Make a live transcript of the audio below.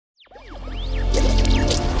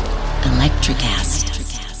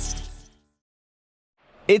Electrocast.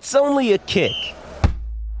 It's only a kick,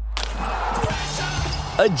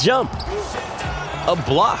 a jump, a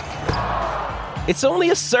block. It's only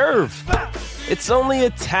a serve. It's only a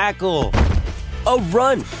tackle, a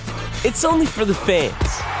run. It's only for the fans.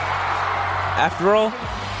 After all,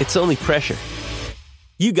 it's only pressure.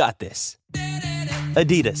 You got this.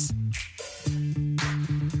 Adidas.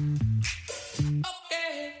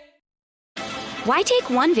 Why take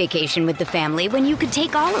one vacation with the family when you could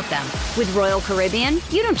take all of them? With Royal Caribbean,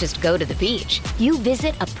 you don't just go to the beach. You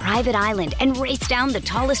visit a private island and race down the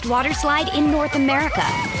tallest water slide in North America.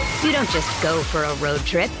 You don't just go for a road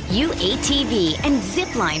trip. You ATV and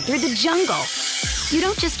zip line through the jungle. You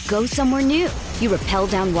don't just go somewhere new. You rappel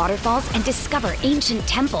down waterfalls and discover ancient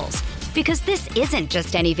temples. Because this isn't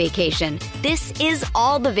just any vacation. This is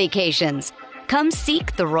all the vacations. Come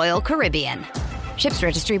seek the Royal Caribbean. Ships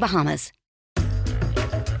Registry, Bahamas.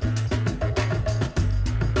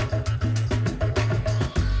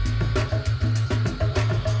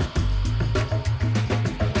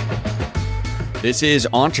 This is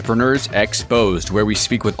Entrepreneurs Exposed, where we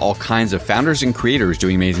speak with all kinds of founders and creators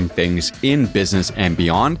doing amazing things in business and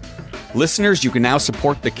beyond. Listeners, you can now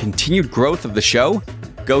support the continued growth of the show.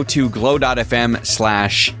 Go to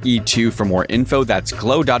glow.fm/E2 for more info. That's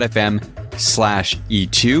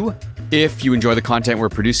glow.fm/E2. If you enjoy the content we're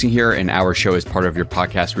producing here and our show is part of your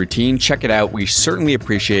podcast routine, check it out. We certainly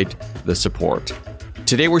appreciate the support.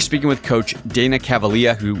 Today, we're speaking with Coach Dana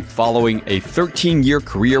Kavelia, who, following a 13-year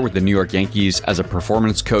career with the New York Yankees as a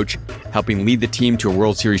performance coach, helping lead the team to a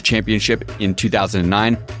World Series championship in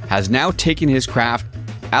 2009, has now taken his craft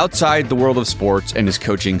outside the world of sports and is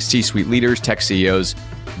coaching C-suite leaders, tech CEOs,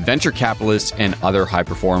 venture capitalists, and other high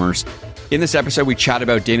performers. In this episode, we chat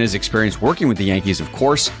about Dana's experience working with the Yankees, of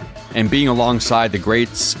course, and being alongside the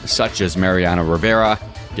greats such as Mariano Rivera,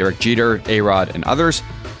 Derek Jeter, A-Rod, and others,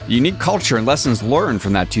 the unique culture and lessons learned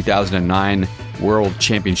from that 2009 World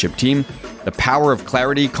Championship team, the power of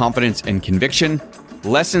clarity, confidence, and conviction,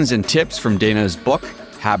 lessons and tips from Dana's book,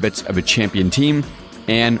 Habits of a Champion Team,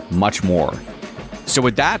 and much more. So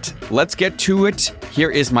with that, let's get to it. Here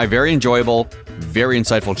is my very enjoyable, very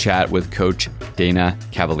insightful chat with Coach Dana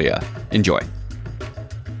Kavelia. Enjoy.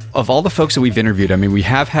 Of all the folks that we've interviewed, I mean, we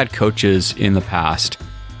have had coaches in the past,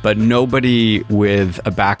 but nobody with a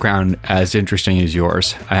background as interesting as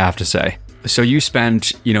yours, I have to say. So you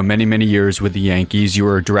spent, many, many years with the Yankees. You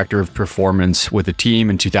were a director of performance with the team.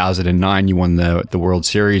 In 2009, you won the World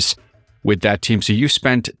Series with that team. So you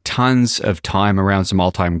spent tons of time around some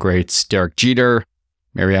all-time greats, Derek Jeter,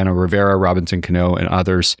 Mariano Rivera, Robinson Cano, and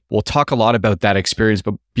others. We'll talk a lot about that experience.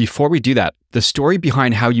 But before we do that, the story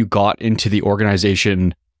behind how you got into the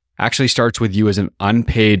organization actually starts with you as an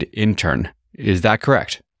unpaid intern. Is that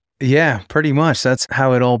correct? Yeah, pretty much. That's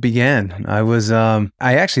how it all began. I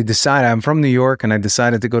actually decided, I'm from New York, and I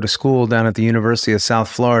decided to go to school down at the University of South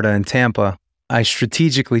Florida in Tampa. I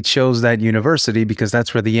strategically chose that university because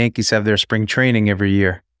that's where the Yankees have their spring training every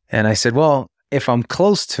year. And I said, well, if I'm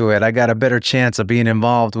close to it, I got a better chance of being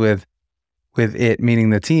involved with it,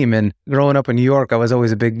 meaning the team. And growing up in New York, I was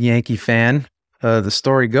always a big Yankee fan. The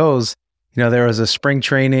story goes, there was a spring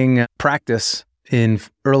training practice in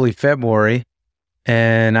early February,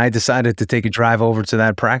 and I decided to take a drive over to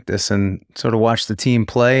that practice and sort of watch the team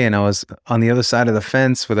play. And I was on the other side of the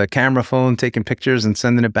fence with a camera phone, taking pictures and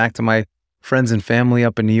sending it back to my friends and family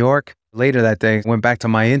up in New York. Later that day, I went back to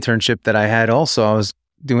my internship that I had also. I was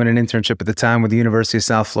doing an internship at the time with the University of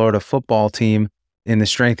South Florida football team in the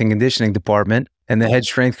strength and conditioning department. And the head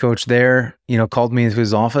strength coach there, called me into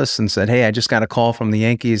his office and said, hey, I just got a call from the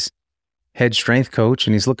Yankees head strength coach,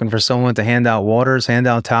 and he's looking for someone to hand out waters, hand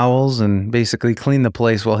out towels, and basically clean the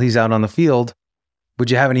place while he's out on the field. Would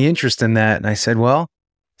you have any interest in that? And I said, well,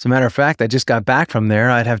 as a matter of fact, I just got back from there.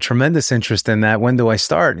 I'd have tremendous interest in that. When do I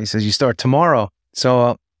start? And he says, you start tomorrow.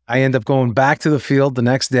 So I end up going back to the field the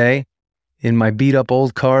next day in my beat up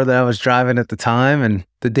old car that I was driving at the time. And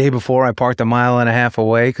the day before, I parked a mile and a half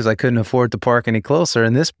away because I couldn't afford to park any closer.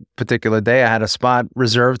 And this particular day, I had a spot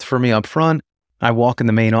reserved for me up front. I walk in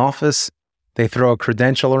the main office. They throw a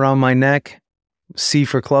credential around my neck, C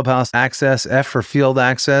for clubhouse access, F for field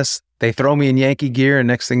access. They throw me in Yankee gear, and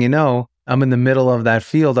next thing you know, I'm in the middle of that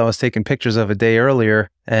field I was taking pictures of a day earlier,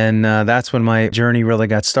 and that's when my journey really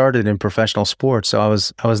got started in professional sports. So I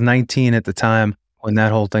was 19 at the time when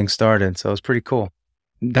that whole thing started, so it was pretty cool.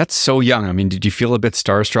 That's so young. I mean, did you feel a bit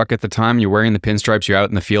starstruck at the time? You're wearing the pinstripes, you're out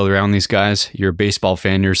in the field around these guys, you're a baseball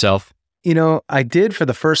fan yourself? I did for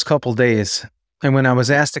the first couple days. And when I was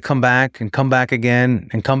asked to come back and come back again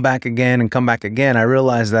and come back again and come back again, I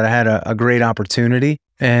realized that I had a great opportunity.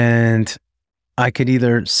 And I could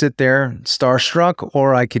either sit there starstruck,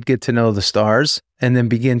 or I could get to know the stars and then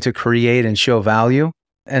begin to create and show value.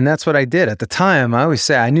 And that's what I did. At the time, I always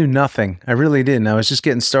say I knew nothing. I really didn't. I was just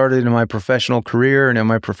getting started in my professional career and in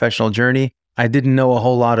my professional journey. I didn't know a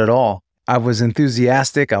whole lot at all. I was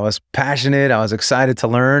enthusiastic. I was passionate. I was excited to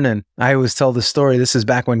learn. And I always tell the story. This is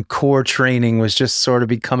back when core training was just sort of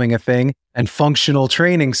becoming a thing, and functional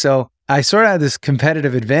training. So I sort of had this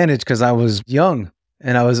competitive advantage because I was young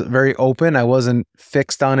and I was very open. I wasn't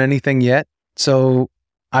fixed on anything yet. So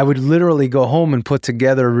I would literally go home and put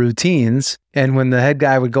together routines. And when the head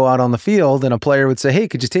guy would go out on the field and a player would say, hey,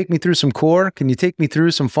 could you take me through some core? Can you take me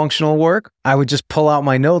through some functional work? I would just pull out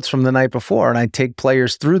my notes from the night before and I'd take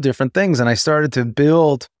players through different things. And I started to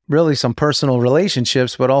build really some personal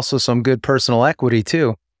relationships, but also some good personal equity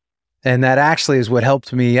too. And that actually is what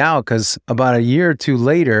helped me out, because about a year or two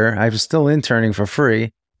later, I was still interning for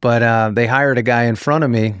free, but they hired a guy in front of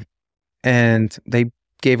me and they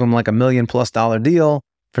gave him like $1 million+ deal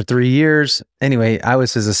for 3 years. Anyway, I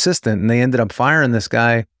was his assistant and they ended up firing this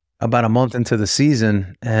guy about a month into the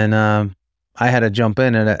season. And I had to jump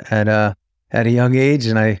in at a young age,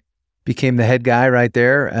 and I became the head guy right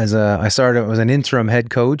there. I started as an interim head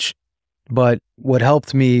coach. But what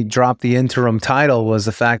helped me drop the interim title was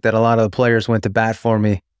the fact that a lot of the players went to bat for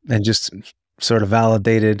me and just sort of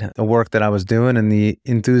validated the work that I was doing and the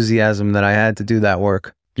enthusiasm that I had to do that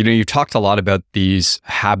work. You know, you talked a lot about these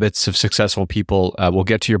habits of successful people. We'll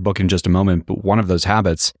get to your book in just a moment, but one of those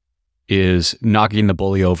habits is knocking the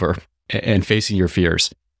bully over and facing your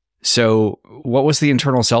fears. So what was the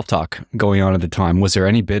internal self-talk going on at the time? Was there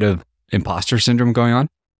any bit of imposter syndrome going on?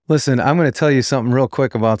 Listen, I'm going to tell you something real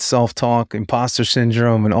quick about self-talk, imposter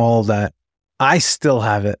syndrome, and all of that. I still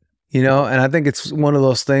have it, and I think it's one of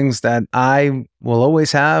those things that I will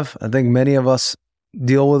always have. I think many of us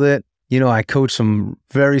deal with it. I coach some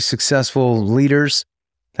very successful leaders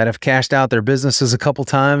that have cashed out their businesses a couple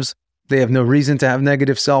times. They have no reason to have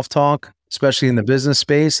negative self-talk, especially in the business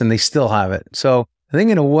space, and they still have it. So I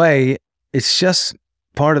think in a way, it's just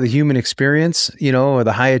part of the human experience, or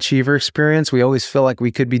the high achiever experience. We always feel like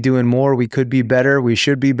we could be doing more, we could be better, we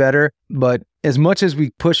should be better. But as much as we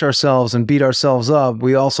push ourselves and beat ourselves up,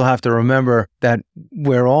 we also have to remember that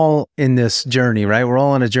we're all in this journey, right? We're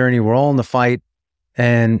all on a journey, we're all in the fight,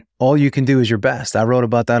 and all you can do is your best. I wrote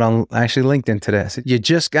about that on actually LinkedIn today. I said, you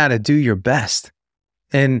just got to do your best.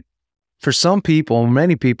 And for some people,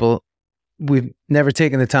 many people, we've never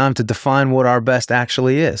taken the time to define what our best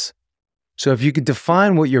actually is. So if you could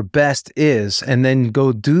define what your best is and then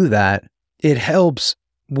go do that, it helps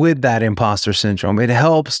with that imposter syndrome. It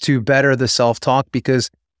helps to better the self-talk, because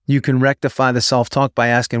you can rectify the self-talk by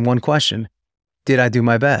asking one question. Did I do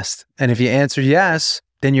my best? And if you answer yes,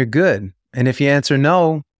 then you're good. And if you answer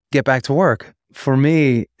no, get back to work. For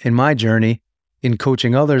me, in my journey, in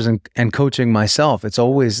coaching others and coaching myself, it's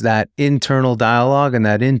always that internal dialogue and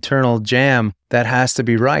that internal jam that has to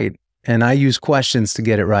be right. And I use questions to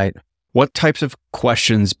get it right. What types of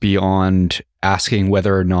questions beyond asking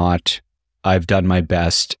whether or not I've done my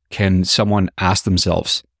best can someone ask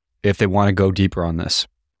themselves if they want to go deeper on this?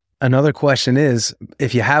 Another question is,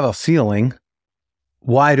 if you have a feeling,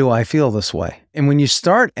 why do I feel this way? And when you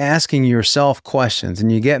start asking yourself questions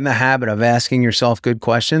and you get in the habit of asking yourself good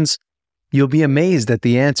questions, you'll be amazed at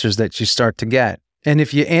the answers that you start to get. And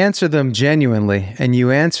if you answer them genuinely and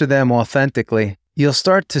you answer them authentically, you'll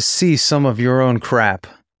start to see some of your own crap.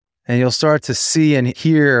 And you'll start to see and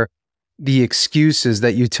hear the excuses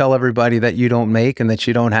that you tell everybody that you don't make and that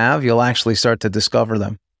you don't have. You'll actually start to discover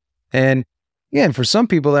them. And again, for some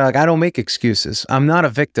people, they're like, I don't make excuses. I'm not a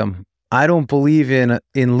victim. I don't believe in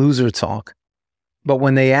loser talk. But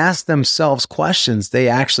when they ask themselves questions, they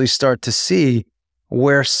actually start to see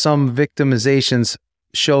where some victimizations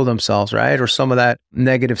show themselves, right? Or some of that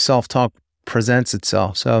negative self-talk presents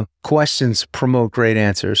itself. So questions promote great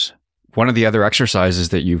answers. One of the other exercises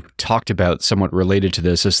that you've talked about somewhat related to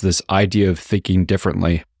this is this idea of thinking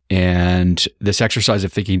differently. And this exercise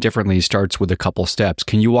of thinking differently starts with a couple steps.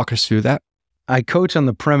 Can you walk us through that? I coach on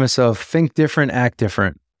the premise of think different, act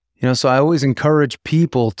different. So I always encourage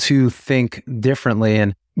people to think differently.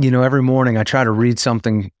 And, every morning I try to read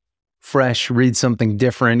something fresh, read something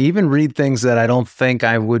different, even read things that I don't think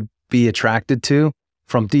I would be attracted to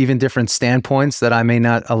from even different standpoints that I may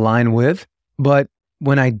not align with. But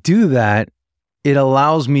when I do that, it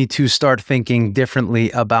allows me to start thinking differently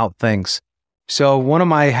about things. So one of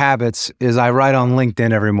my habits is I write on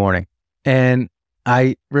LinkedIn every morning. And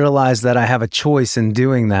I realize that I have a choice in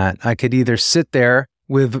doing that. I could either sit there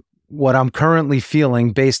with what I'm currently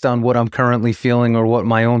feeling based on what I'm currently feeling or what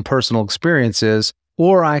my own personal experience is,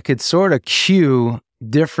 or I could sort of cue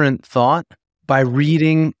different thought by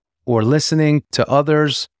reading or listening to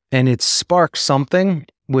others, and it sparks something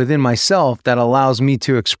within myself that allows me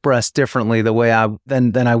to express differently the way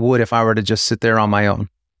than I would if I were to just sit there on my own.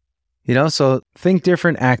 So think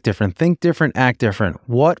different, act different. Think different, act different.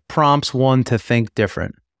 What prompts one to think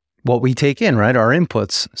different? What we take in, right? Our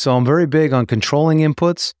inputs. So I'm very big on controlling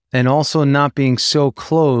inputs and also not being so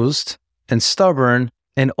closed and stubborn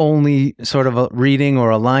and only sort of reading or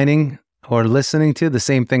aligning or listening to the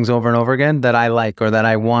same things over and over again that I like or that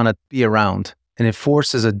I want to be around. And it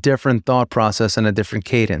forces a different thought process and a different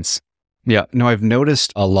cadence. Yeah, no, I've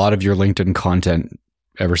noticed a lot of your LinkedIn content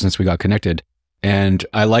ever since we got connected. And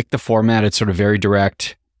I like the format. It's sort of very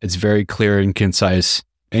direct. It's very clear and concise.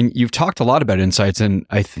 And you've talked a lot about insights. And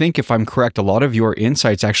I think if I'm correct, a lot of your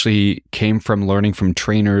insights actually came from learning from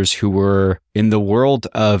trainers who were in the world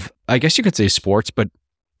of, I guess you could say sports, but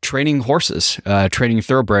training horses, training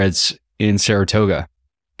thoroughbreds in Saratoga.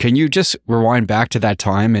 Can you just rewind back to that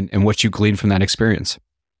time and what you gleaned from that experience?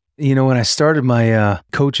 When I started my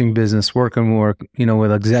coaching business, working more,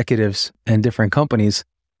 with executives and different companies,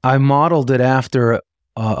 I modeled it after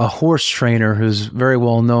a horse trainer who's very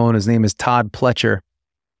well known. His name is Todd Pletcher,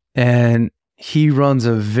 and he runs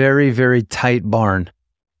a very, very tight barn.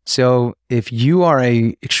 So if you are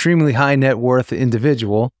a extremely high net worth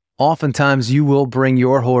individual, oftentimes you will bring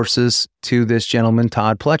your horses to this gentleman,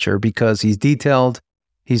 Todd Pletcher, because he's detailed,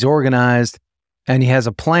 he's organized, and he has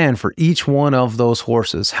a plan for each one of those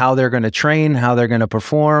horses, how they're going to train, how they're going to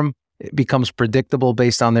perform. It becomes predictable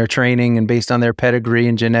based on their training and based on their pedigree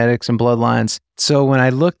and genetics and bloodlines. So when I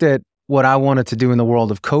looked at what I wanted to do in the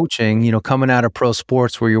world of coaching, coming out of pro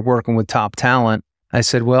sports where you're working with top talent, I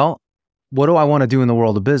said, well, what do I want to do in the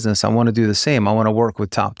world of business? I want to do the same. I want to work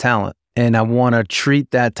with top talent. And I want to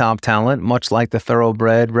treat that top talent much like the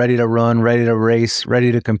thoroughbred, ready to run, ready to race,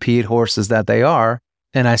 ready to compete horses that they are.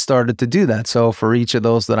 And I started to do that. So for each of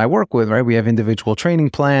those that I work with, right, we have individual training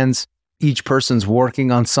plans. Each person's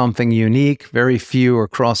working on something unique. Very few are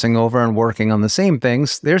crossing over and working on the same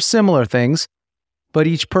things. They're similar things, but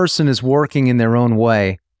each person is working in their own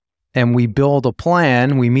way. And we build a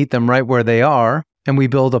plan. We meet them right where they are, and we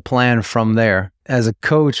build a plan from there. As a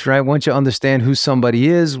coach, right, once you understand who somebody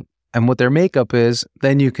is and what their makeup is,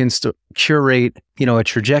 then you can curate, a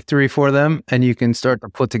trajectory for them, and you can start to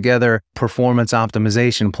put together performance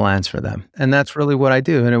optimization plans for them. And that's really what I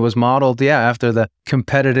do. And it was modeled, after the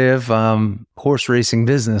competitive horse racing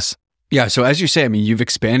business. Yeah. So as you say, you've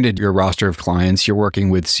expanded your roster of clients. You're working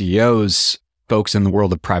with CEOs, folks in the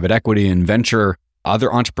world of private equity and venture,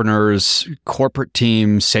 other entrepreneurs, corporate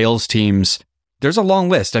teams, sales teams. There's a long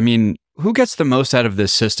list. Who gets the most out of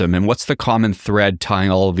this system, and what's the common thread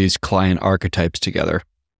tying all of these client archetypes together?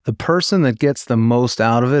 The person that gets the most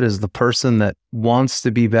out of it is the person that wants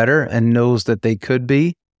to be better and knows that they could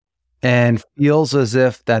be and feels as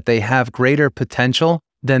if that they have greater potential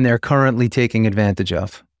than they're currently taking advantage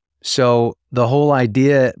of. So the whole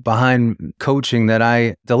idea behind coaching that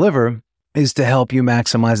I deliver is to help you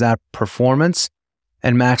maximize that performance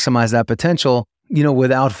and maximize that potential,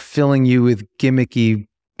 without filling you with gimmicky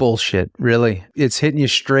bullshit, really. It's hitting you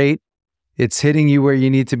straight. It's hitting you where you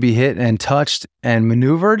need to be hit and touched and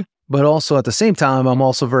maneuvered. But also at the same time, I'm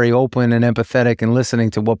also very open and empathetic and listening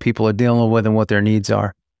to what people are dealing with and what their needs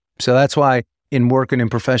are. So that's why in working in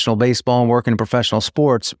professional baseball and working in professional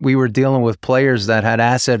sports, we were dealing with players that had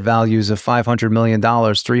asset values of $500 million,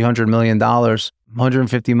 $300 million,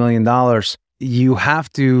 $150 million. You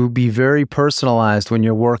have to be very personalized when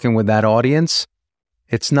you're working with that audience.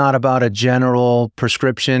 It's not about a general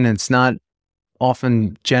prescription. It's not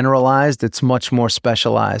often generalized. It's much more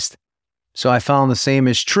specialized. So I found the same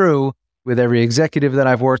is true with every executive that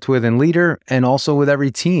I've worked with and leader, and also with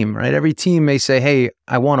every team, right? Every team may say, hey,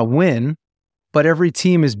 I want to win, but every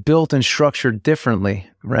team is built and structured differently,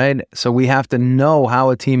 right? So we have to know how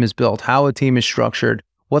a team is built, how a team is structured,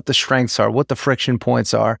 what the strengths are, what the friction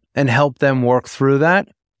points are, and help them work through that.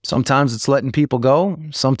 Sometimes it's letting people go.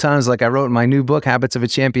 Sometimes, like I wrote in my new book, Habits of a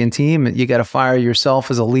Champion Team, you got to fire yourself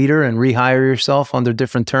as a leader and rehire yourself under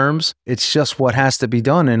different terms. It's just what has to be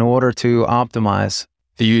done in order to optimize.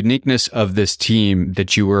 The uniqueness of this team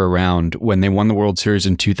that you were around when they won the World Series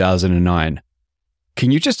in 2009. Can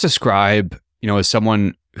you just describe, as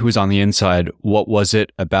someone who was on the inside, what was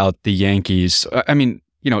it about the Yankees?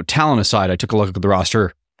 Talent aside, I took a look at the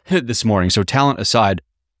roster this morning. So talent aside,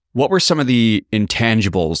 what were some of the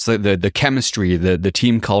intangibles, the chemistry, the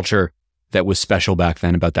team culture that was special back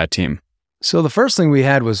then about that team? So the first thing we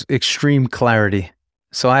had was extreme clarity.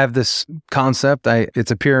 So I have this concept,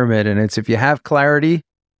 it's a pyramid, and it's if you have clarity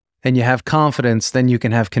and you have confidence, then you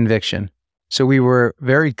can have conviction. So we were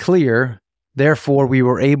very clear Therefore, we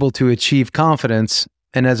were able to achieve confidence.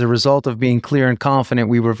 And as a result of being clear and confident,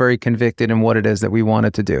 we were very convicted in what it is that we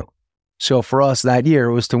wanted to do. So for us that year,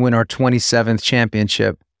 it was to win our 27th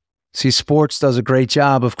championship. See, sports does a great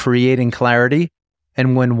job of creating clarity.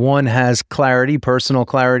 And when one has clarity, personal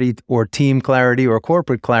clarity or team clarity or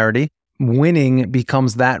corporate clarity, winning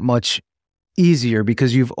becomes that much easier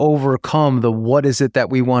because you've overcome the what is it that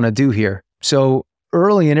we want to do here. So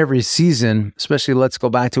early in every season, especially let's go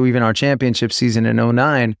back to even our championship season in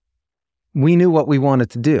 2009, we knew what we wanted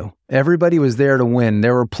to do. Everybody was there to win.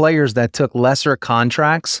 There were players that took lesser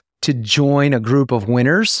contracts to join a group of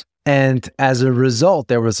winners. And as a result,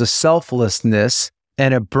 there was a selflessness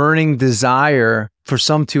and a burning desire for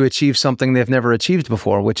some to achieve something they've never achieved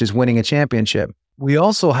before, which is winning a championship. We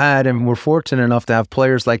also had, and we're fortunate enough to have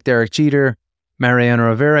players like Derek Jeter, Mariano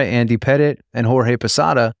Rivera, Andy Pettitte, and Jorge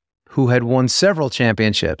Posada, who had won several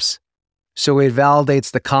championships. So it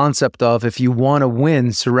validates the concept of if you want to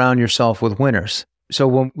win, surround yourself with winners. So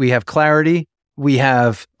when we have clarity, we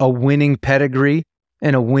have a winning pedigree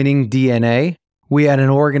and a winning DNA. We had an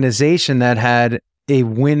organization that had a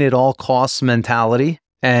win at all costs mentality.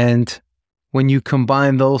 And when you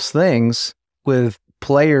combine those things with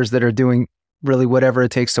players that are doing really whatever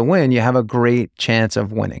it takes to win, you have a great chance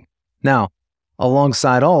of winning. Now,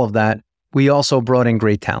 alongside all of that, we also brought in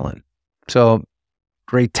great talent. So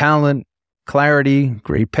great talent, clarity,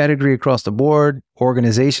 great pedigree across the board,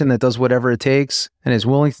 organization that does whatever it takes and is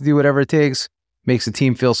willing to do whatever it takes, makes the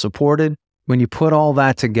team feel supported. When you put all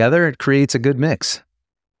that together, it creates a good mix.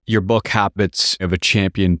 Your book, Habits of a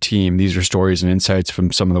Champion Team, these are stories and insights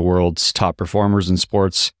from some of the world's top performers in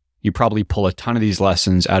sports. You probably pull a ton of these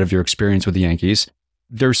lessons out of your experience with the Yankees.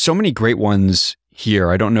 There's so many great ones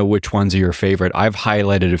here. I don't know which ones are your favorite. I've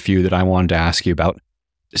highlighted a few that I wanted to ask you about.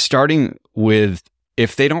 Starting with,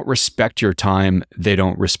 if they don't respect your time, they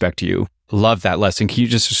don't respect you. Love that lesson. Can you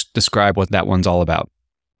just describe what that one's all about?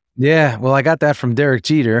 Yeah, well, I got that from Derek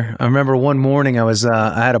Jeter. I remember one morning I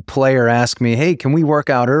had a player ask me, hey, can we work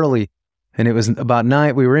out early? And it was about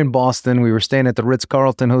night. We were in Boston. We were staying at the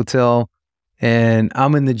Ritz-Carlton Hotel. And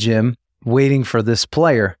I'm in the gym waiting for this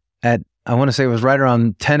player at, I want to say it was right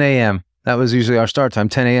around 10 a.m. That was usually our start time,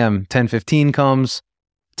 10 a.m. 10:15 comes,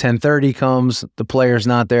 10:30 comes, the player's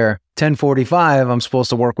not there. 10:45, I'm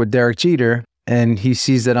supposed to work with Derek Jeter, and he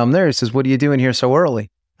sees that I'm there. He says, what are you doing here so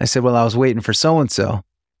early? I said, well, I was waiting for so-and-so.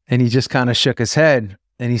 And he just kind of shook his head,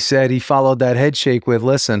 and he said, he followed that head shake with,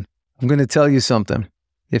 listen, I'm going to tell you something.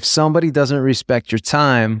 If somebody doesn't respect your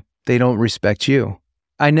time, they don't respect you.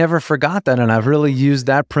 I never forgot that, and I've really used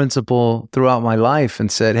that principle throughout my life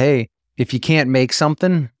and said, hey, if you can't make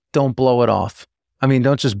something, don't blow it off. I mean,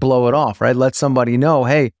 don't just blow it off, right? Let somebody know,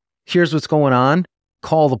 hey, here's what's going on.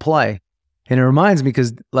 Call the play. And it reminds me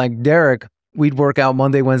because like Derek, we'd work out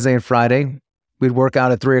Monday, Wednesday, and Friday. We'd work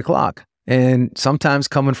out at 3 o'clock. And sometimes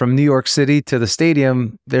coming from New York City to the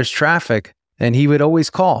stadium, there's traffic. And he would always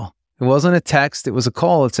call. It wasn't a text. It was a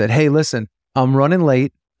call that said, hey, listen, I'm running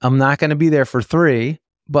late. I'm not going to be there for 3,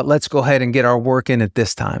 but let's go ahead and get our work in at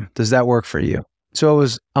this time. Does that work for you? So it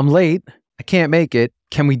was, I'm late. I can't make it.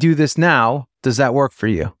 Can we do this now? Does that work for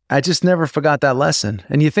you? I just never forgot that lesson.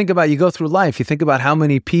 And you think about, you go through life, you think about how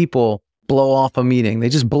many people blow off a meeting. They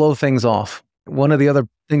just blow things off. One of the other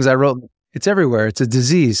things I wrote, it's everywhere. It's a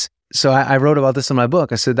disease. So I wrote about this in my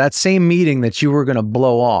book. I said, that same meeting that you were going to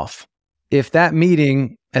blow off, if that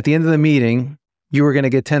meeting, at the end of the meeting, you were going to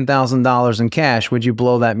get $10,000 in cash, would you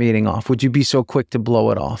blow that meeting off? Would you be so quick to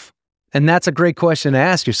blow it off? And that's a great question to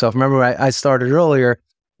ask yourself. Remember, I started earlier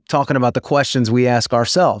talking about the questions we ask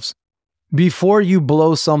ourselves. Before you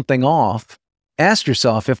blow something off, ask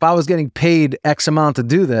yourself, if I was getting paid X amount to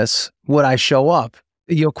do this, would I show up?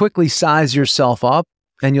 You'll quickly size yourself up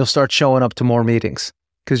and you'll start showing up to more meetings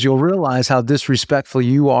because you'll realize how disrespectful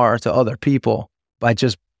you are to other people by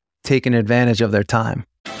just taking advantage of their time.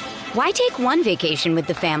 Why take one vacation with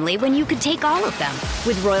the family when you could take all of them?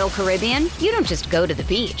 With Royal Caribbean, you don't just go to the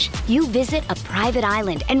beach. You visit a private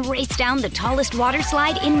island and race down the tallest water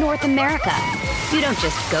slide in North America. You don't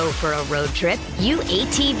just go for a road trip. You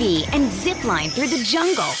ATV and zip line through the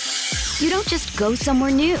jungle. You don't just go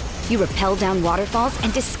somewhere new. You rappel down waterfalls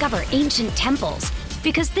and discover ancient temples.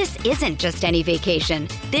 Because this isn't just any vacation.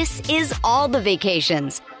 This is all the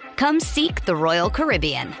vacations. Come seek the Royal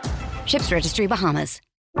Caribbean. Ships Registry, Bahamas.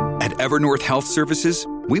 At Evernorth Health Services,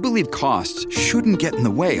 we believe costs shouldn't get in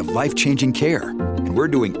the way of life-changing care, and we're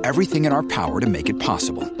doing everything in our power to make it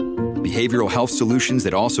possible. Behavioral health solutions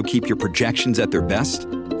that also keep your projections at their best?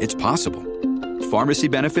 It's possible. Pharmacy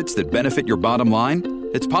benefits that benefit your bottom line?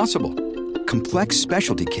 It's possible. Complex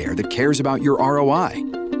specialty care that cares about your ROI?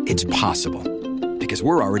 It's possible. Because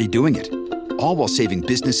we're already doing it. all while saving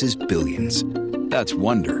businesses billions. That's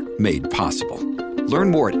Wonder made possible.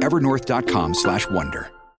 Learn more at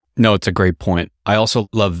evernorth.com/wonder. No, it's a great point. I also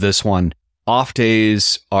love this one. Off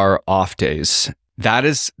days are off days. That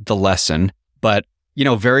is the lesson, but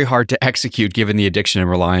very hard to execute given the addiction and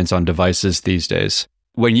reliance on devices these days.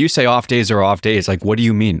 When you say off days are off days, what do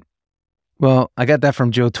you mean? Well, I got that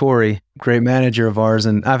from Joe Torre, great manager of ours,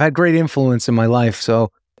 and I've had great influence in my life,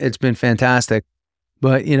 so it's been fantastic.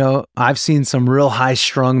 But, I've seen some real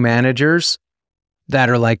high-strung managers that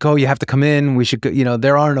are like, oh, you have to come in, we should go,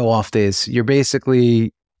 there are no off days. You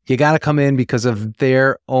got to come in because of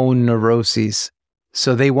their own neuroses.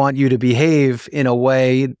 So they want you to behave in a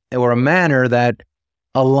way or a manner that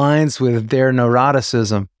aligns with their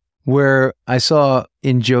neuroticism. Where I saw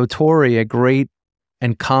in Joe Torre a great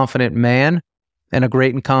and confident man and a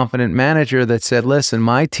great and confident manager that said, listen,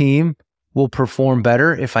 my team will perform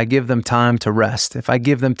better if I give them time to rest, if I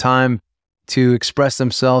give them time to express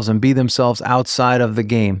themselves and be themselves outside of the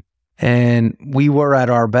game. And we were at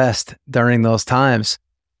our best during those times.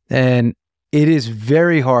 And it is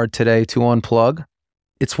very hard today to unplug.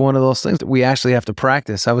 It's one of those things that we actually have to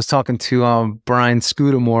practice. I was talking to Brian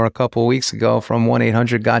Scudamore a couple of weeks ago from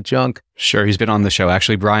 1-800-GOT-JUNK. Sure, he's been on the show.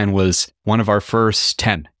 Actually, Brian was one of our first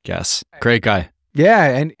 10 guests. Great guy. Yeah,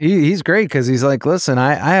 and he's great because he's like, listen,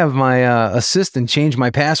 I have my assistant change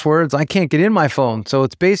my passwords. I can't get in my phone. So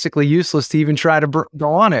it's basically useless to even try to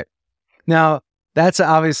go on it. Now, that's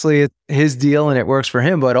obviously his deal and it works for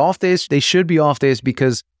him. But off days, they should be off days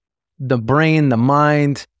because the brain, the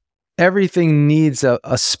mind, everything needs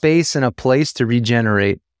a space and a place to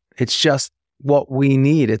regenerate. It's just what we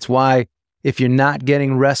need. It's why if you're not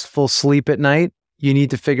getting restful sleep at night, you need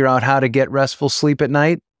to figure out how to get restful sleep at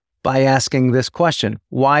night by asking this question: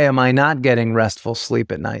 why am I not getting restful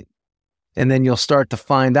sleep at night? And then you'll start to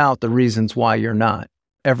find out the reasons why you're not.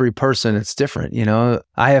 Every person, it's different.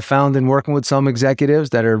 I have found in working with some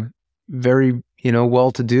executives that are very,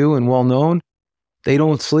 well-to-do and well-known, they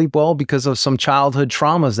don't sleep well because of some childhood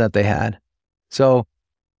traumas that they had. So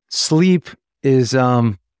sleep is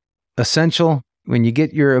essential. When you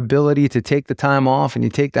get your ability to take the time off and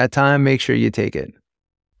you take that time, make sure you take it.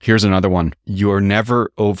 Here's another one. You're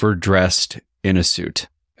never overdressed in a suit.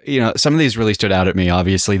 Some of these really stood out at me.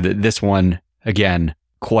 Obviously, this one, again,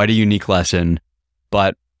 quite a unique lesson.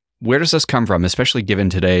 But where does this come from, especially given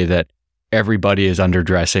today that everybody is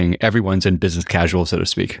underdressing, everyone's in business casual, so to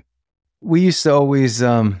speak? We used to always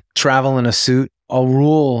travel in a suit. A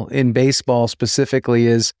rule in baseball specifically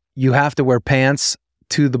is you have to wear pants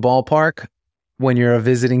to the ballpark when you're a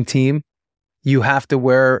visiting team. You have to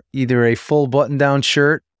wear either a full button-down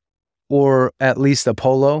shirt or at least a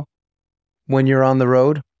polo when you're on the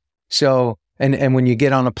road. So, and when you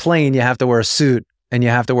get on a plane, you have to wear a suit and you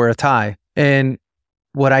have to wear a tie. And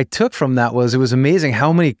what I took from that was, it was amazing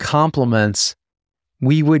how many compliments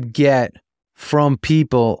we would get from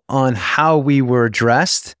people on how we were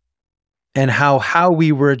dressed and how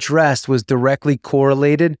we were dressed was directly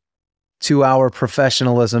correlated to our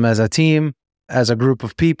professionalism as a team, as a group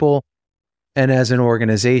of people, and as an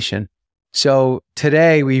organization. So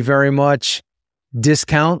today we very much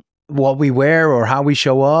discount what we wear or how we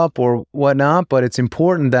show up or whatnot, but it's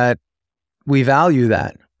important that we value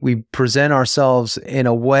that. We present ourselves in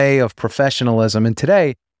a way of professionalism. And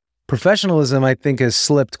today, professionalism, I think, has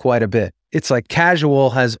slipped quite a bit. It's like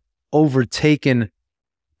casual has overtaken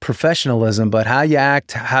professionalism, but how you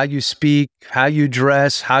act, how you speak, how you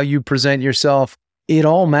dress, how you present yourself, it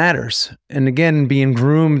all matters. And again, being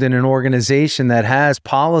groomed in an organization that has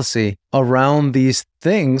policy around these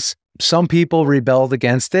things, some people rebelled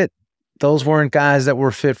against it. Those weren't guys that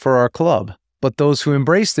were fit for our club, but those who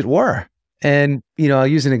embraced it were. And, I'll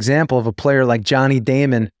use an example of a player like Johnny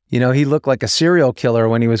Damon. He looked like a serial killer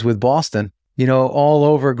when he was with Boston. All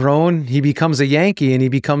overgrown, he becomes a Yankee and he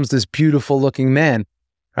becomes this beautiful looking man,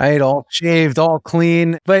 right? All shaved, all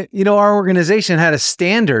clean. But, our organization had a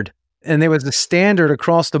standard, and there was a standard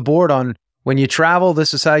across the board on when you travel,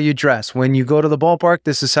 this is how you dress. When you go to the ballpark,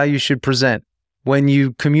 this is how you should present. When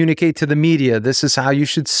you communicate to the media, this is how you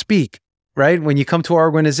should speak, right? When you come to our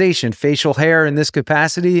organization, facial hair in this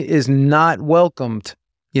capacity is not welcomed.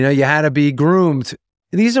 You had to be groomed.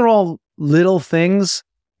 These are all little things,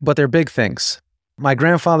 but they're big things. My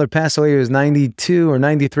grandfather passed away. He was 92 or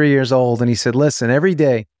 93 years old. And he said, listen, every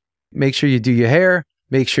day, make sure you do your hair,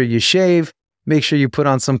 make sure you shave, make sure you put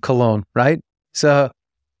on some cologne, right? So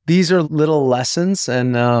these are little lessons,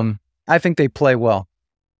 and I think they play well.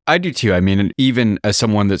 I do too. I mean, even as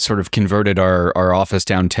someone that sort of converted our office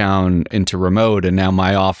downtown into remote, and now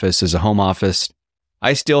my office is a home office,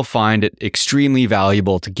 I still find it extremely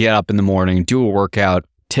valuable to get up in the morning, do a workout,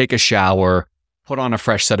 take a shower, put on a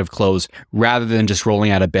fresh set of clothes rather than just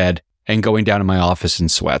rolling out of bed and going down to my office in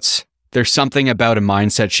sweats. There's something about a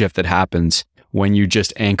mindset shift that happens when you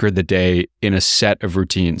just anchor the day in a set of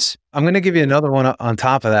routines. I'm going to give you another one on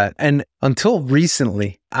top of that. And until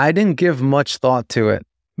recently, I didn't give much thought to it,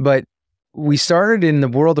 but we started in the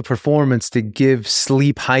world of performance to give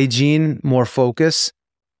sleep hygiene more focus.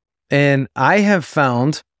 And I have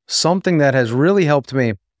found something that has really helped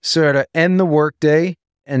me sort of end the workday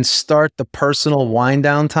and start the personal wind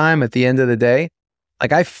down time at the end of the day.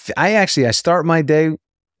 Like I start my day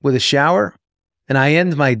with a shower and I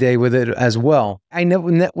end my day with it as well. I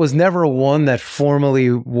was never one that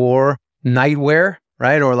formally wore nightwear,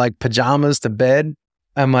 right? Or like pajamas to bed.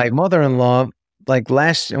 And my mother-in-law, I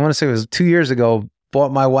want to say it was 2 years ago,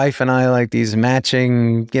 bought my wife and I like these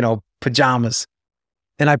matching, pajamas.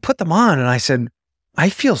 And I put them on and I said, I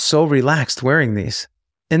feel so relaxed wearing these.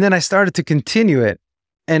 And then I started to continue it.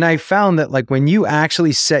 And I found that like when you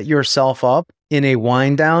actually set yourself up in a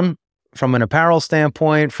wind down from an apparel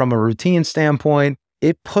standpoint, from a routine standpoint,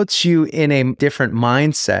 it puts you in a different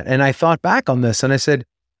mindset. And I thought back on this and I said,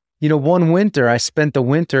 one winter, I spent the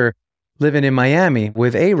winter living in Miami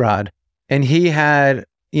with A-Rod and he had,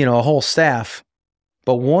 a whole staff.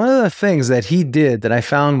 But one of the things that he did that I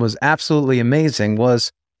found was absolutely amazing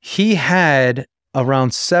was he had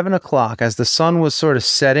around 7 o'clock as the sun was sort of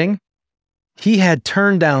setting, he had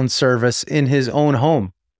turn down service in his own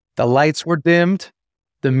home. The lights were dimmed.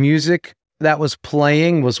 The music that was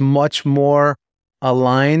playing was much more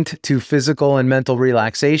aligned to physical and mental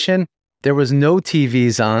relaxation. There was no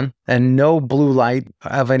TVs on and no blue light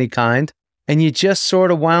of any kind. And you just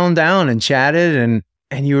sort of wound down and chatted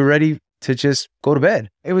and you were ready to just go to bed.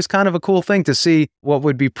 It was kind of a cool thing to see what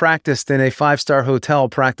would be practiced in a 5-star hotel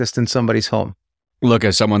practiced in somebody's home. Look,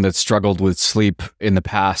 as someone that's struggled with sleep in the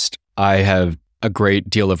past, I have a great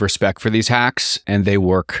deal of respect for these hacks and they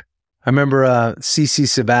work. I remember CC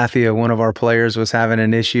Sabathia, one of our players, was having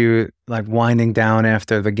an issue like winding down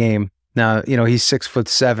after the game. Now, he's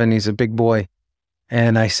 6'7", he's a big boy.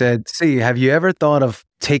 And I said, see, have you ever thought of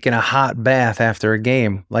taking a hot bath after a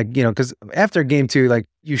game? Because after a game too, like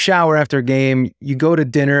you shower after a game, you go to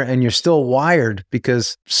dinner and you're still wired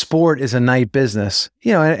because sport is a night business.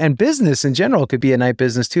 And business in general could be a night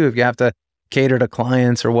business too if you have to cater to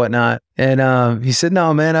clients or whatnot. And he said,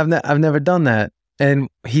 no, man, I've never done that. And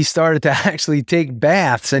he started to actually take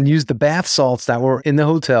baths and use the bath salts that were in the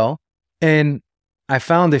hotel. And I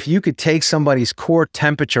found if you could take somebody's core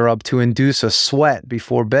temperature up to induce a sweat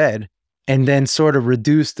before bed and then sort of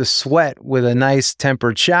reduce the sweat with a nice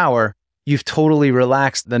tempered shower, you've totally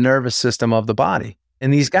relaxed the nervous system of the body.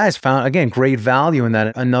 And these guys found, again, great value in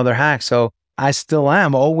that, another hack. So I still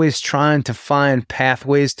am always trying to find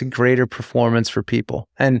pathways to greater performance for people.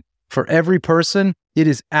 And for every person, it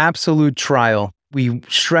is absolute trial. We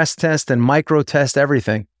stress test and micro test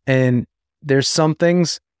everything. And there's some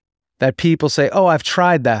things that people say, oh, I've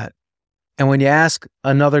tried that. And when you ask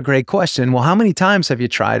another great question, well, how many times have you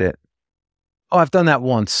tried it? Oh, I've done that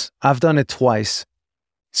once. I've done it twice.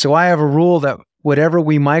 So I have a rule that whatever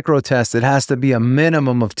we micro test, it has to be a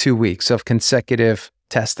minimum of 2 weeks of consecutive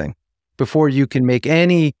testing before you can make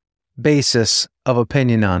any basis of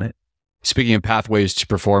opinion on it. Speaking of pathways to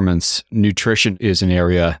performance, nutrition is an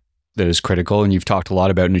area that is critical, and you've talked a lot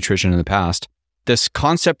about nutrition in the past. This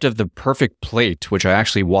concept of the perfect plate, which I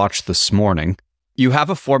actually watched this morning, you have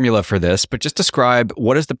a formula for this, but just describe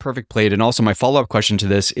what is the perfect plate? And also my follow-up question to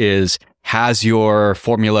this is, has your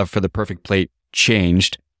formula for the perfect plate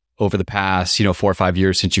changed over the past, 4 or 5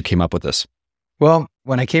 years since you came up with this? Well,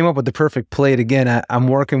 when I came up with the perfect plate, again,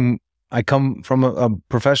 I come from a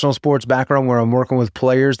professional sports background where I'm working with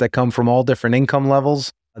players that come from all different income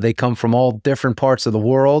levels. They come from all different parts of the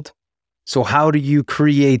world. So how do you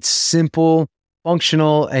create simple,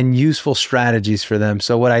 functional, and useful strategies for them?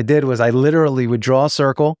 So what I did was I literally would draw a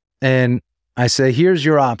circle and I say, here's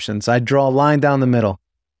your options. I'd draw a line down the middle.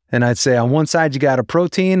 And I'd say on one side, you got a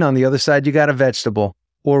protein. On the other side, you got a vegetable.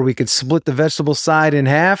 Or we could split the vegetable side in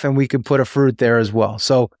half and we could put a fruit there as well.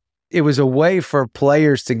 So it was a way for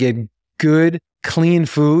players to get good, clean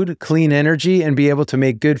food, clean energy, and be able to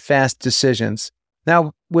make good, fast decisions.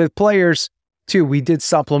 Now, with players, too, we did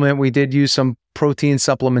supplement. We did use some protein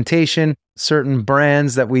supplementation, certain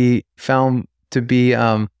brands that we found to be,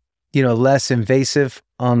 less invasive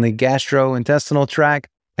on the gastrointestinal tract.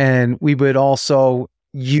 And we would also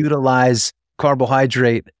utilize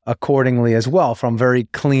carbohydrate accordingly as well from very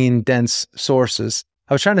clean, dense sources.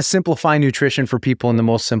 I was trying to simplify nutrition for people in the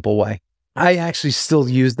most simple way. I actually still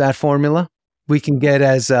use that formula. We can get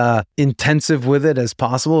as intensive with it as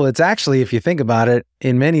possible. It's actually, if you think about it,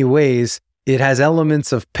 in many ways, It has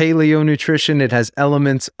elements of paleo nutrition. It has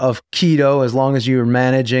elements of keto, as long as you're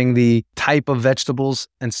managing the type of vegetables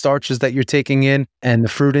and starches that you're taking in and the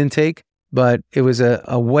fruit intake. But it was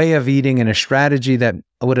a way of eating and a strategy that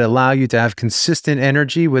would allow you to have consistent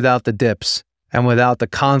energy without the dips and without the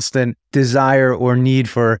constant desire or need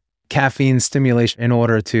for caffeine stimulation in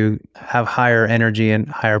order to have higher energy and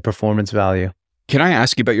higher performance value. Can I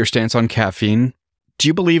ask you about your stance on caffeine? Do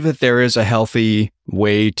you believe that there is a healthy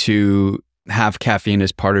way to have caffeine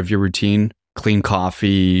as part of your routine? Clean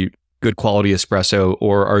coffee, good quality espresso,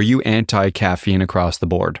 or are you anti-caffeine across the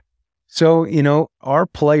board? So, our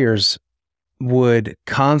players would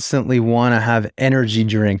constantly want to have energy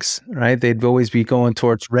drinks, right? They'd always be going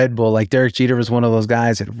towards Red Bull. Like Derek Jeter was one of those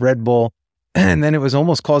guys at Red Bull. And then it was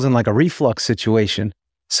almost causing like a reflux situation.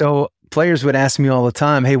 So players would ask me all the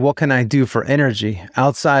time, hey, what can I do for energy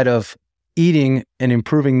outside of eating and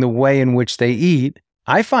improving the way in which they eat?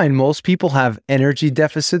 I find most people have energy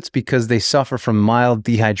deficits because they suffer from mild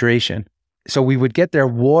dehydration. So we would get their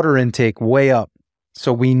water intake way up.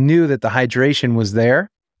 So we knew that the hydration was there.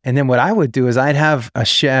 And then what I would do is I'd have a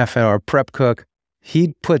chef or a prep cook,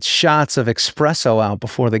 he'd put shots of espresso out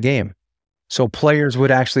before the game. So players would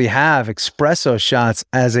actually have espresso shots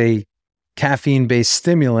as a caffeine-based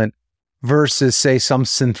stimulant versus, say, some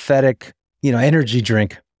synthetic, energy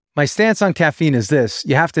drink. My stance on caffeine is this.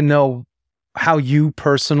 You have to know how you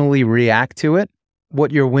personally react to it,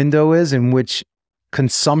 what your window is in which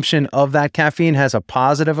consumption of that caffeine has a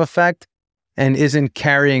positive effect and isn't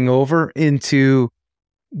carrying over into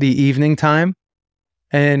the evening time.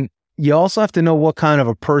 And you also have to know what kind of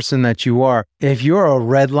a person that you are. If you're a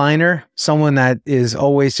redliner, someone that is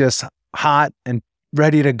always just hot and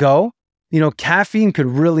ready to go, caffeine could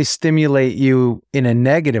really stimulate you in a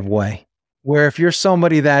negative way. Where if you're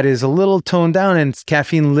somebody that is a little toned down and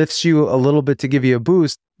caffeine lifts you a little bit to give you a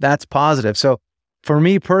boost, that's positive. So for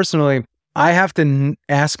me personally, I have to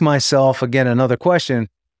ask myself again another question.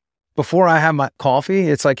 Before I have my coffee,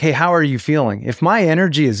 it's like, hey, how are you feeling? If my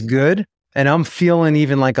energy is good and I'm feeling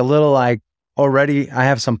even like a little like already I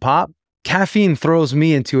have some pop, caffeine throws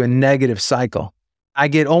me into a negative cycle. I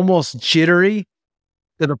get almost jittery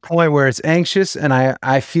to the point where it's anxious and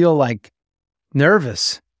I feel like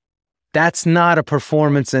nervous. That's not a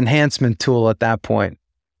performance enhancement tool at that point.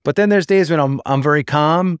 But then there's days when I'm very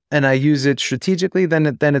calm and I use it strategically,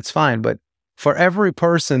 then it's fine. But for every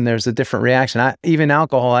person, there's a different reaction. Even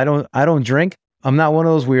alcohol, I don't drink. I'm not one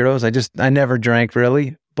of those weirdos. I never drank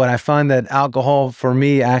really. But I find that alcohol for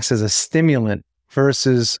me acts as a stimulant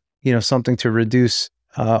versus, something to reduce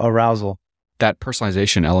arousal. That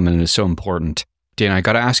personalization element is so important. Dan, I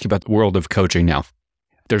got to ask you about the world of coaching now.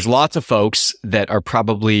 There's lots of folks that are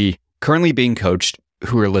probably currently being coached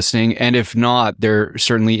who are listening. And if not, they're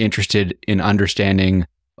certainly interested in understanding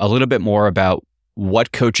a little bit more about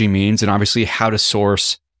what coaching means and obviously how to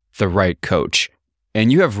source the right coach.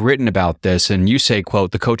 And you have written about this and you say,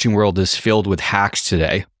 quote, the coaching world is filled with hacks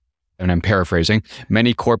today. And I'm paraphrasing.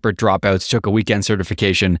 Many corporate dropouts took a weekend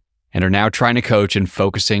certification and are now trying to coach and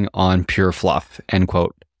focusing on pure fluff, end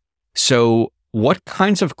quote. So what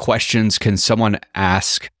kinds of questions can someone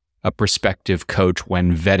ask a prospective coach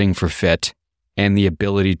when vetting for fit and the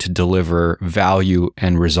ability to deliver value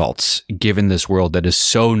and results, given this world that is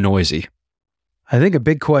so noisy? I think a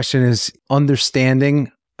big question is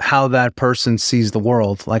understanding how that person sees the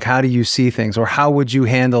world. Like, how do you see things? Or how would you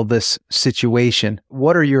handle this situation?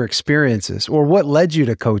 What are your experiences? Or what led you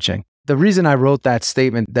to coaching? The reason I wrote that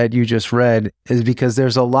statement that you just read is because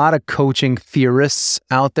there's a lot of coaching theorists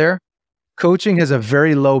out there. Coaching has a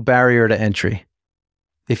very low barrier to entry.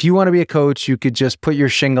 If you want to be a coach, you could just put your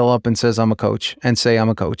shingle up and says, I'm a coach, and say, I'm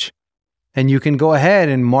a coach. And you can go ahead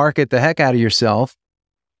and market the heck out of yourself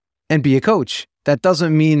and be a coach. That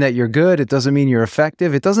doesn't mean that you're good. It doesn't mean you're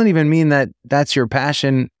effective. It doesn't even mean that that's your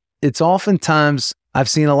passion. It's oftentimes, I've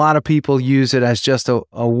seen a lot of people use it as just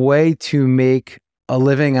a way to make a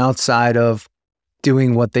living outside of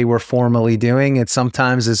doing what they were formerly doing. It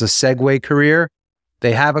sometimes is a segue career.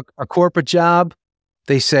 They have a corporate job.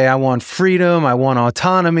 They say, I want freedom. I want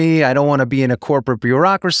autonomy. I don't want to be in a corporate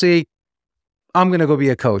bureaucracy. I'm going to go be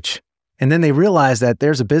a coach. And then they realize that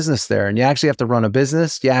there's a business there and you actually have to run a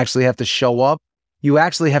business. You actually have to show up. You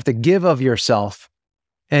actually have to give of yourself.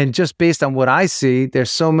 And just based on what I see,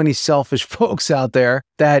 there's so many selfish folks out there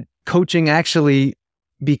that coaching actually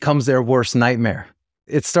becomes their worst nightmare.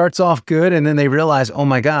 It starts off good and then they realize, oh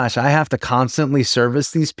my gosh, I have to constantly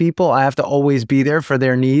service these people. I have to always be there for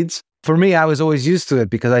their needs. For me, I was always used to it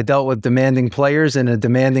because I dealt with demanding players in a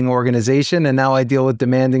demanding organization. And now I deal with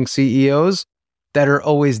demanding CEOs that are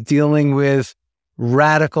always dealing with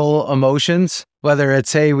radical emotions, whether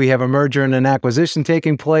it's, hey, we have a merger and an acquisition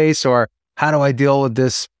taking place, or how do I deal with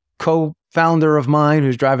this co-founder of mine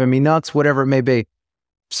who's driving me nuts, whatever it may be.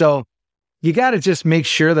 So you got to just make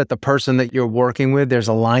sure that the person that you're working with, there's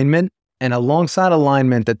alignment, and alongside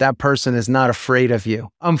alignment, that person is not afraid of you.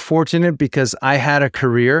 I'm fortunate because I had a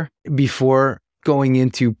career before going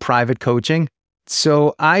into private coaching.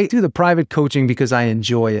 So I do the private coaching because I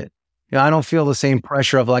enjoy it. You know, I don't feel the same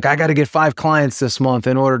pressure of like, I got to get 5 clients this month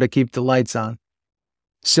in order to keep the lights on.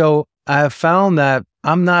 So I have found that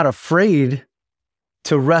I'm not afraid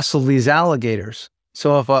to wrestle these alligators.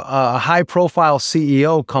 So if a high profile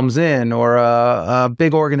CEO comes in or a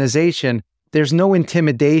big organization, there's no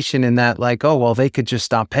intimidation in that, like, oh, well, they could just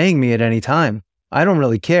stop paying me at any time. I don't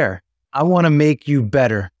really care. I want to make you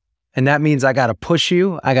better. And that means I got to push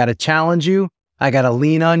you. I got to challenge you. I got to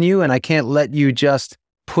lean on you. And I can't let you just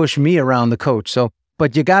push me around the coach. So,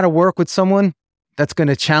 but you got to work with someone that's going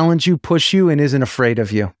to challenge you, push you, and isn't afraid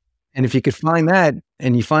of you. And if you could find that,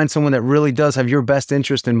 and you find someone that really does have your best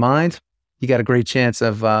interest in mind, you got a great chance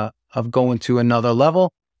of going to another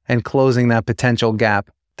level and closing that potential gap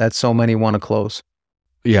that so many want to close.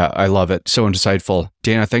 Yeah, I love it. So insightful.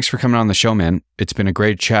 Dana, thanks for coming on the show, man. It's been a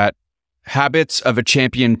great chat. Habits of a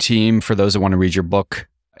Champion Team, for those that want to read your book.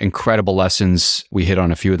 Incredible lessons. We hit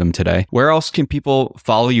on a few of them today. Where else can people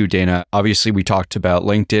follow you, Dana? Obviously, we talked about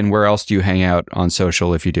LinkedIn. Where else do you hang out on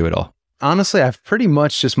social if you do it all? Honestly, I've pretty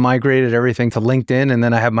much just migrated everything to LinkedIn, and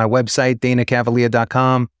then I have my website,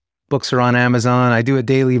 danacavalia.com. Books are on Amazon. I do a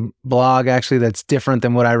daily blog, actually, that's different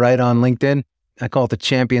than what I write on LinkedIn. I call it the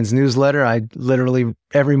Champions Newsletter. I literally,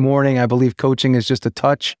 every morning, I believe coaching is just a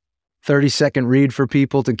touch, 30-second read for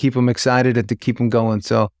people to keep them excited and to keep them going.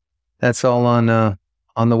 So that's all on the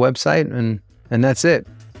website, and that's it.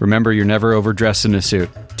 Remember, you're never overdressed in a suit.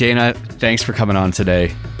 Dana, thanks for coming on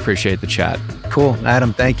today. Appreciate the chat. Cool.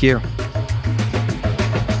 Adam, thank you.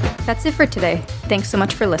 That's it for today. Thanks so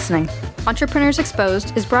much for listening. Entrepreneurs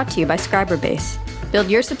Exposed is brought to you by Scriberbase. Build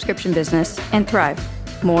your subscription business and thrive.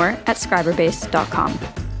 More at scriberbase.com.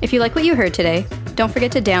 If you like what you heard today, don't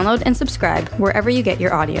forget to download and subscribe wherever you get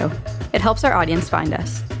your audio. It helps our audience find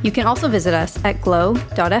us. You can also visit us at glow.fm/E2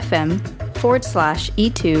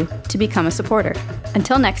 to become a supporter.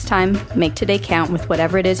 Until next time, make today count with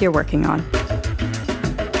whatever it is you're working on.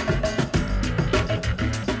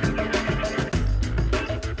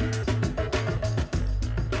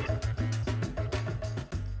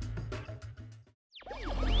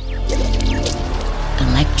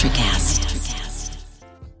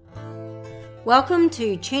 Welcome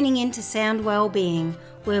to Tuning Into Sound Wellbeing,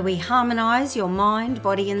 where we harmonise your mind,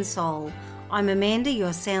 body and soul. I'm Amanda,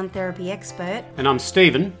 your sound therapy expert. And I'm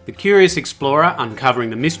Stephen, the curious explorer uncovering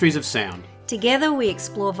the mysteries of sound. Together we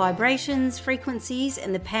explore vibrations, frequencies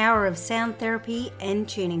and the power of sound therapy and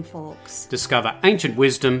tuning forks. Discover ancient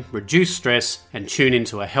wisdom, reduce stress and tune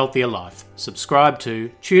into a healthier life. Subscribe to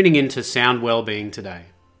Tuning Into Sound Wellbeing today.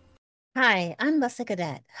 Hi, I'm Lessa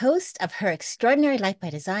Gadet, host of her Extraordinary Life by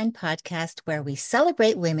Design podcast, where we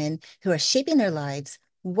celebrate women who are shaping their lives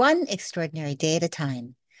one extraordinary day at a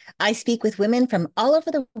time. I speak with women from all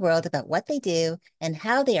over the world about what they do and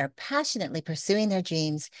how they are passionately pursuing their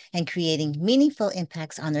dreams and creating meaningful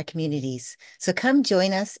impacts on their communities. So come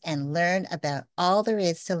join us and learn about all there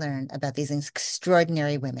is to learn about these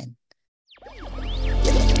extraordinary women.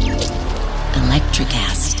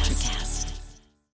 Electricast.